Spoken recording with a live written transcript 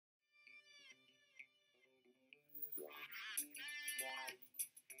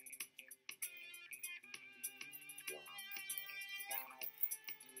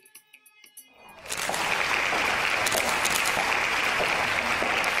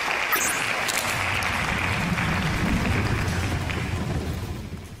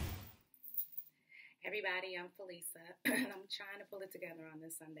together on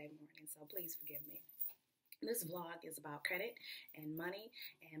this Sunday morning, so please forgive me. This vlog is about credit and money,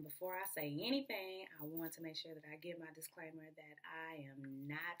 and before I say anything, I want to make sure that I give my disclaimer that I am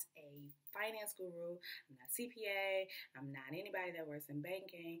not a finance guru, I'm not a CPA, I'm not anybody that works in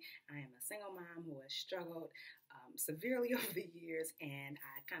banking. I am a single mom who has struggled severely over the years, and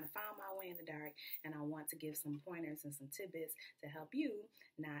I kind of found my way in the dark, and I want to give some pointers and some tidbits to help you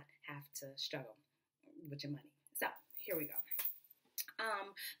not have to struggle with your money. So here we go.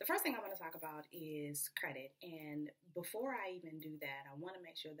 The first thing I want to talk about is credit. And before I even do that, I want to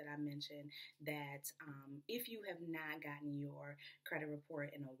make sure that I mention that if you have not gotten your credit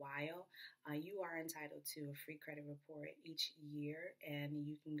report in a while, you are entitled to a free credit report each year. And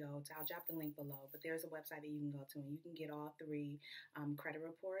you can go to, I'll drop the link below, but there's a website that you can go to and you can get all three credit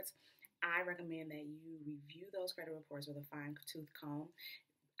reports. I recommend that you review those credit reports with a fine-tooth comb.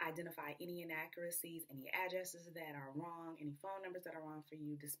 Identify any inaccuracies, any addresses that are wrong, any phone numbers that are wrong for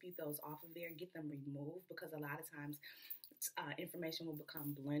you, dispute those off of there, get them removed, because a lot of times information will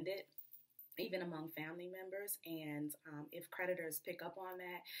become blended even among family members, and if creditors pick up on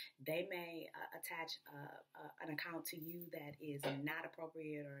that, they may attach an account to you that is not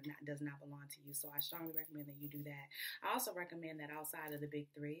appropriate or does not belong to you. So I strongly recommend that you do that. I also recommend that outside of the big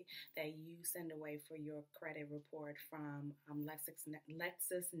three, that you send away for your credit report from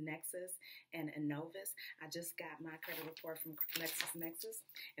LexisNexis and Innovis. I just got my credit report from LexisNexis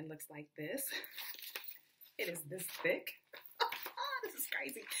and looks like this. It is this thick. This is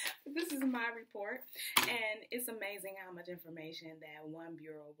crazy. This is my report, and it's amazing how much information that one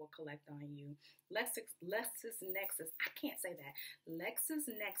bureau will collect on you. LexisNexis, I can't say that.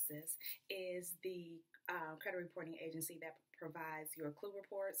 LexisNexis is the credit reporting agency that provides your CLUE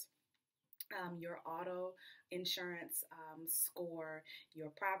reports, your auto insurance score, your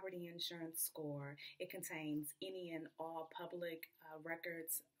property insurance score. It contains any and all public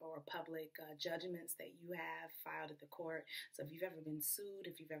records or public judgments that you have filed at the court. So if you've ever been sued,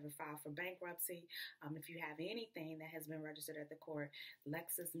 if you've ever filed for bankruptcy, if you have anything that has been registered at the court,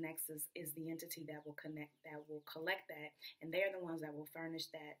 LexisNexis is the entity that will collect that, and they're the ones that will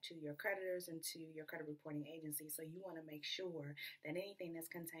furnish that to your creditors and to your credit reporting agency. So you want to make sure that anything that's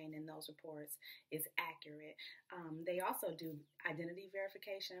contained in those reports is accurate. They also do identity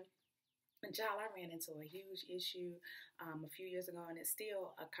verification. And child, I ran into a huge issue a few years ago, and it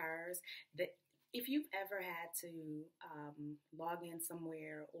still occurs. That if you've ever had to log in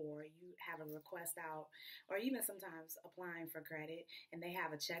somewhere, or you have a request out, or even sometimes applying for credit, and they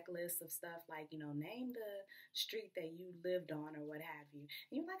have a checklist of stuff like, name the street that you lived on or what have you.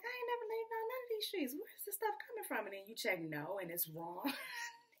 And you're like, I ain't never lived on none of these streets. Where's this stuff coming from? And then you check no, and it's wrong.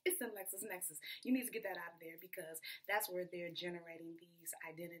 It's in LexisNexis. You need to get that out of there, because that's where they're generating these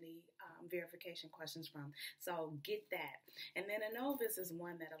identity verification questions from. So get that. And then Innovis is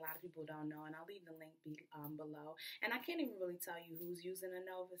one that a lot of people don't know, and I'll leave the link below. And I can't even really tell you who's using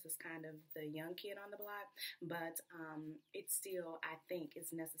Innovis. It's kind of the young kid on the block, but it's still, I think, it's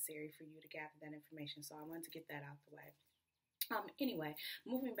necessary for you to gather that information. So I wanted to get that out the way. Anyway,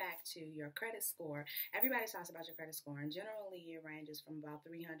 moving back to your credit score, everybody talks about your credit score, and generally it ranges from about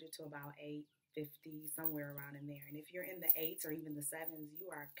 300 to about 850, somewhere around in there. And if you're in the 8s or even the 7s, you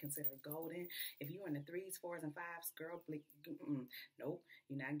are considered golden. If you're in the 3s, 4s, and 5s, girl, nope,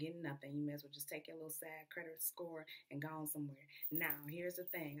 you're not getting nothing. You may as well just take your little sad credit score and go on somewhere. Now, here's the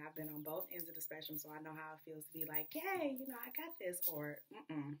thing. I've been on both ends of the spectrum, so I know how it feels to be like, hey, I got this, or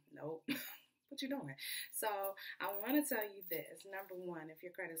nope. What you doing? So I want to tell you this. Number one, if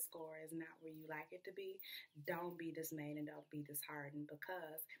your credit score is not where you like it to be, don't be dismayed and don't be disheartened,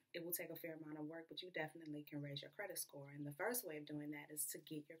 because it will take a fair amount of work, but you definitely can raise your credit score. And the first way of doing that is to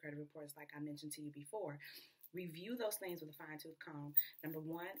get your credit reports like I mentioned to you before. Review those things with a fine-tooth comb. Number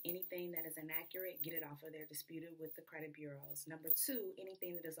one, anything that is inaccurate, get it off of there, dispute it with the credit bureaus. Number two,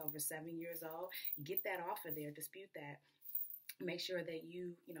 anything that is over 7 years old, get that off of there, dispute that. Make sure that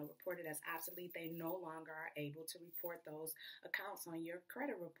you report it as obsolete. They no longer are able to report those accounts on your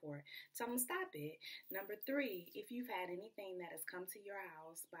credit report. Tell them stop it. Number three, if you've had anything that has come to your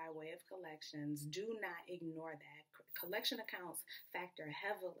house by way of collections, do not ignore that. Collection accounts factor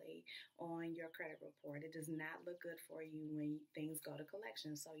heavily on your credit report. It does not look good for you when things go to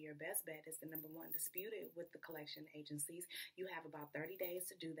collection. So your best bet is to, number one, dispute it with the collection agencies. You have about 30 days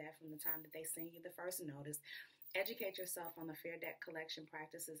to do that from the time that they send you the first notice. Educate yourself on the Fair Debt Collection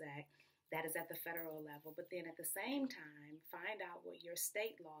Practices Act. That is at the federal level. But then at the same time, find out what your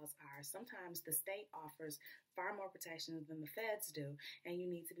state laws are. Sometimes the state offers far more protections than the feds do, and you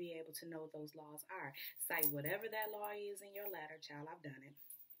need to be able to know what those laws are. Cite whatever that law is in your letter. Child, I've done it.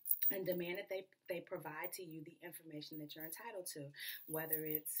 and demand that they provide to you the information that you're entitled to, whether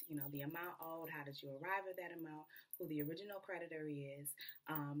it's, the amount owed, how did you arrive at that amount, who the original creditor is,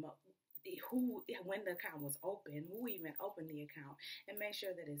 who, when the account was open, who even opened the account, and make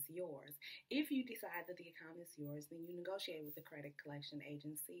sure that it's yours. If you decide that the account is yours, then you negotiate with the credit collection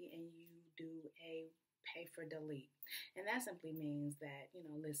agency and you do a pay for delete. And that simply means that,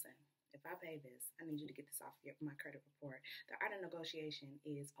 listen, if I pay this, I need you to get this off my credit report. The art of negotiation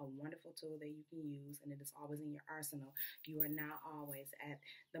is a wonderful tool that you can use, and it is always in your arsenal. You are not always at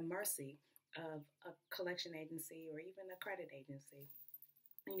the mercy of a collection agency or even a credit agency.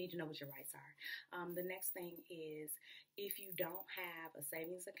 You need to know what your rights are. The next thing is, if you don't have a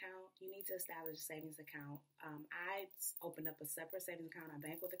savings account, you need to establish a savings account. I opened up a separate savings account. I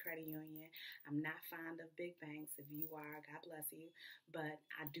bank with a credit union. I'm not fond of big banks. If you are, God bless you. But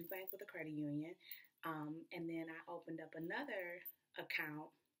I do bank with a credit union. And then I opened up another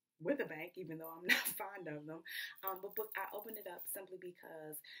account with a bank, even though I'm not fond of them. But I opened it up simply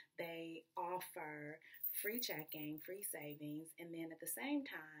because they offer free checking, free savings, and then at the same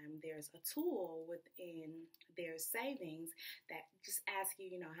time, there's a tool within their savings that just asks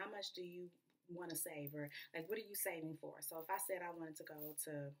you, how much do you want to save, or like, what are you saving for? So if I said I wanted to go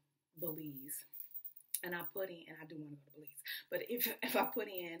to Belize, and I put in, and I do want to go to Belize, but if I put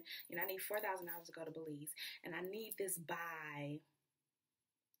in, I need $4,000 to go to Belize, and I need this by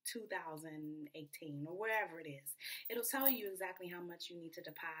 2018 or wherever it is, it'll tell you exactly how much you need to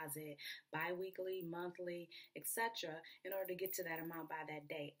deposit bi-weekly, monthly, etc. in order to get to that amount by that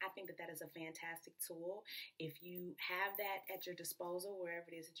date. I think that is a fantastic tool. If you have that at your disposal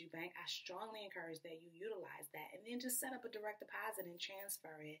wherever it is that you bank, I strongly encourage that you utilize that, and then just set up a direct deposit and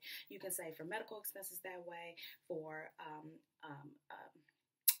transfer it. You can save for medical expenses that way, for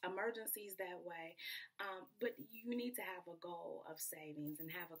emergencies that way, but you need to have a goal of savings and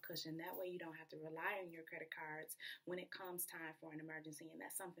have a cushion. That way you don't have to rely on your credit cards when it comes time for an emergency, and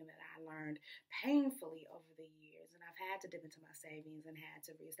that's something that I learned painfully over the years, and I've had to dip into my savings and had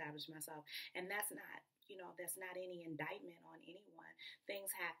to reestablish myself, and that's not any indictment on anyone. Things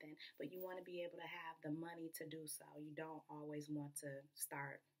happen, but you want to be able to have the money to do so. You don't always want to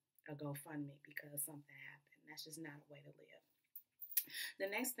start a GoFundMe because something happened. That's just not a way to live. The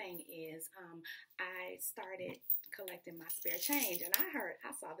next thing is I started collecting my spare change, and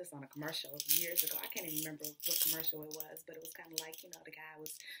I saw this on a commercial years ago. I can't even remember what commercial it was, but it was kind of like, the guy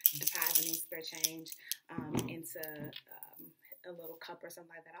was depositing spare change into a little cup or something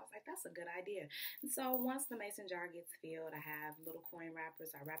like that. I was like, that's a good idea. And so once the mason jar gets filled, I have little coin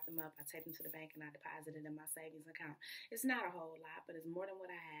wrappers. I wrap them up, I take them to the bank, and I deposit it in my savings account. It's not a whole lot, but it's more than what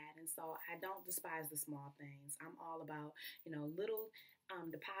I had. And so I don't despise the small things. I'm all about, little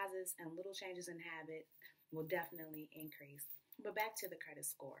deposits and little changes in habit will definitely increase. But back to the credit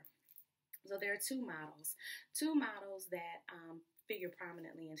score. So there are two models that figure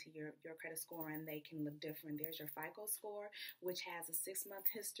prominently into your credit score, and they can look different. There's your FICO score, which has a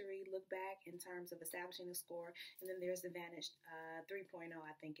 6-month history look back in terms of establishing a score, and then there's the Vantage 3.0,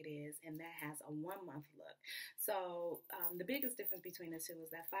 I think it is, and that has a 1-month look. So the biggest difference between the two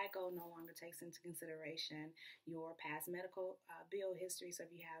is that FICO no longer takes into consideration your past medical bill history. So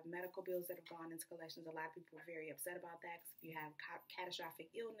if you have medical bills that have gone into collections, a lot of people are very upset about that, because if you have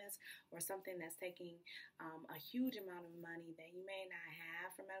catastrophic illness or something that's taking a huge amount of money that you may not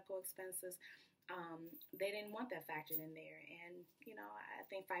have for medical expenses, they didn't want that factored in there. And, I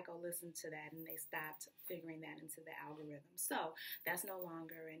think FICO listened to that, and they stopped figuring that into the algorithm. So that's no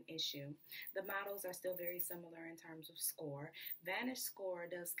longer an issue. The models are still very similar in terms of score. Vantage Score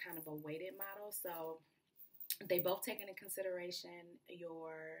does kind of a weighted model. So they both take into consideration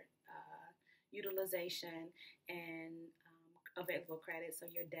your utilization and available credit, so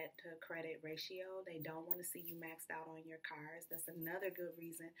your debt to credit ratio. They don't want to see you maxed out on your cards. That's another good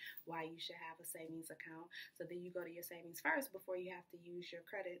reason why you should have a savings account, so that you go to your savings first before you have to use your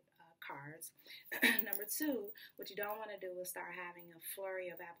credit cards. Number two, what you don't want to do is start having a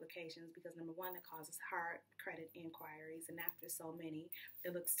flurry of applications, because number one, that causes hard credit inquiries, and after so many,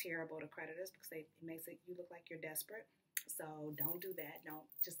 it looks terrible to creditors because it makes you look like you're desperate. So don't do that. Don't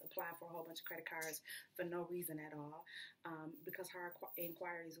just apply for a whole bunch of credit cards for no reason at all, because hard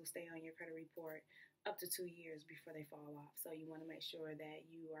inquiries will stay on your credit report up to 2 years before they fall off. So you want to make sure that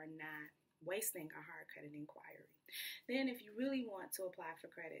you are not wasting a hard credit inquiry. Then if you really want to apply for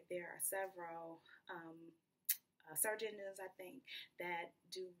credit, there are several search engines, I think, that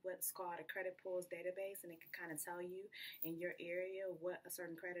do what's called a credit pulls database, and it can kind of tell you in your area what a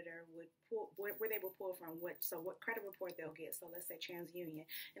certain creditor would pull, where they will pull from, what credit report they'll get. So let's say TransUnion,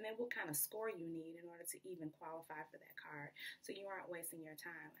 and then what kind of score you need in order to even qualify for that card, so you aren't wasting your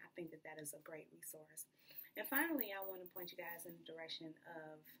time. I think that is a great resource. And finally, I want to point you guys in the direction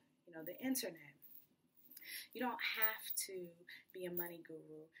of, the internet. You don't have to be a money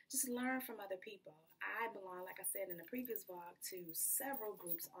guru. Just learn from other people. I belong, like I said in the previous vlog, to several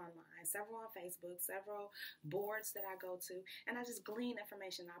groups online, several on Facebook, several boards that I go to, and I just glean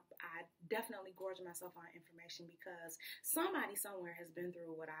information. I definitely gorge myself on information because somebody somewhere has been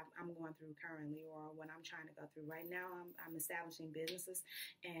through what I'm going through currently, or what I'm trying to go through. Right now, I'm establishing businesses,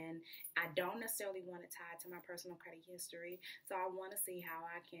 and I don't necessarily want it tied to my personal credit history, so I want to see how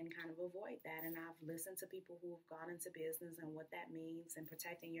I can kind of avoid that. And I've listened to people who have gone into business and what that means, and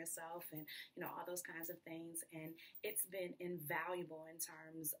protecting yourself, and all those kinds of things, and it's been invaluable in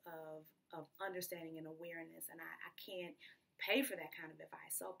terms of understanding and awareness, and I can't pay for that kind of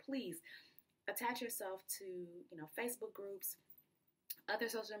advice. So please attach yourself to Facebook groups,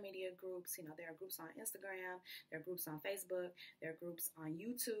 other social media groups. There are groups on Instagram, there are groups on Facebook, there are groups on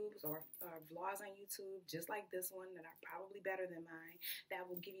YouTube, or vlogs on YouTube just like this one that are probably better than mine, that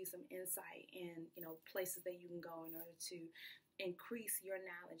will give you some insight in places that you can go in order to increase your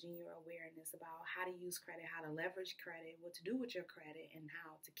knowledge and your awareness about how to use credit, how to leverage credit, what to do with your credit, and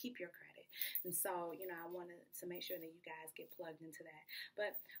how to keep your credit. And so, I wanted to make sure that you guys get plugged into that.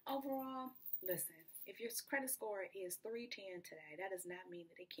 But overall, listen, if your credit score is 310 today, that does not mean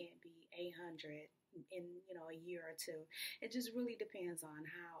that it can't be 800 in a year or two. It just really depends on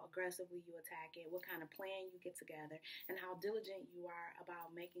how aggressively you attack it, what kind of plan you get together, and how diligent you are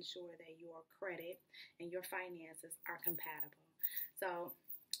about making sure that your credit and your finances are compatible. So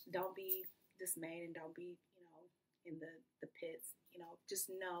don't be dismayed, and don't be in the pits. Just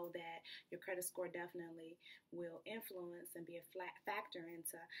know that your credit score definitely will influence and be a factor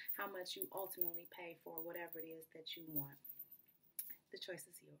into how much you ultimately pay for whatever it is that you want. The choice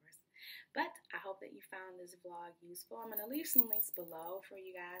is yours. But I hope that you found this vlog useful. I'm going to leave some links below for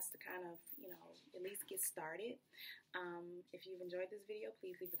you guys to kind of, at least get started. If you've enjoyed this video,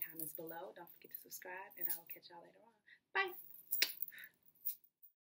 please leave the comments below. Don't forget to subscribe, and I will catch y'all later on.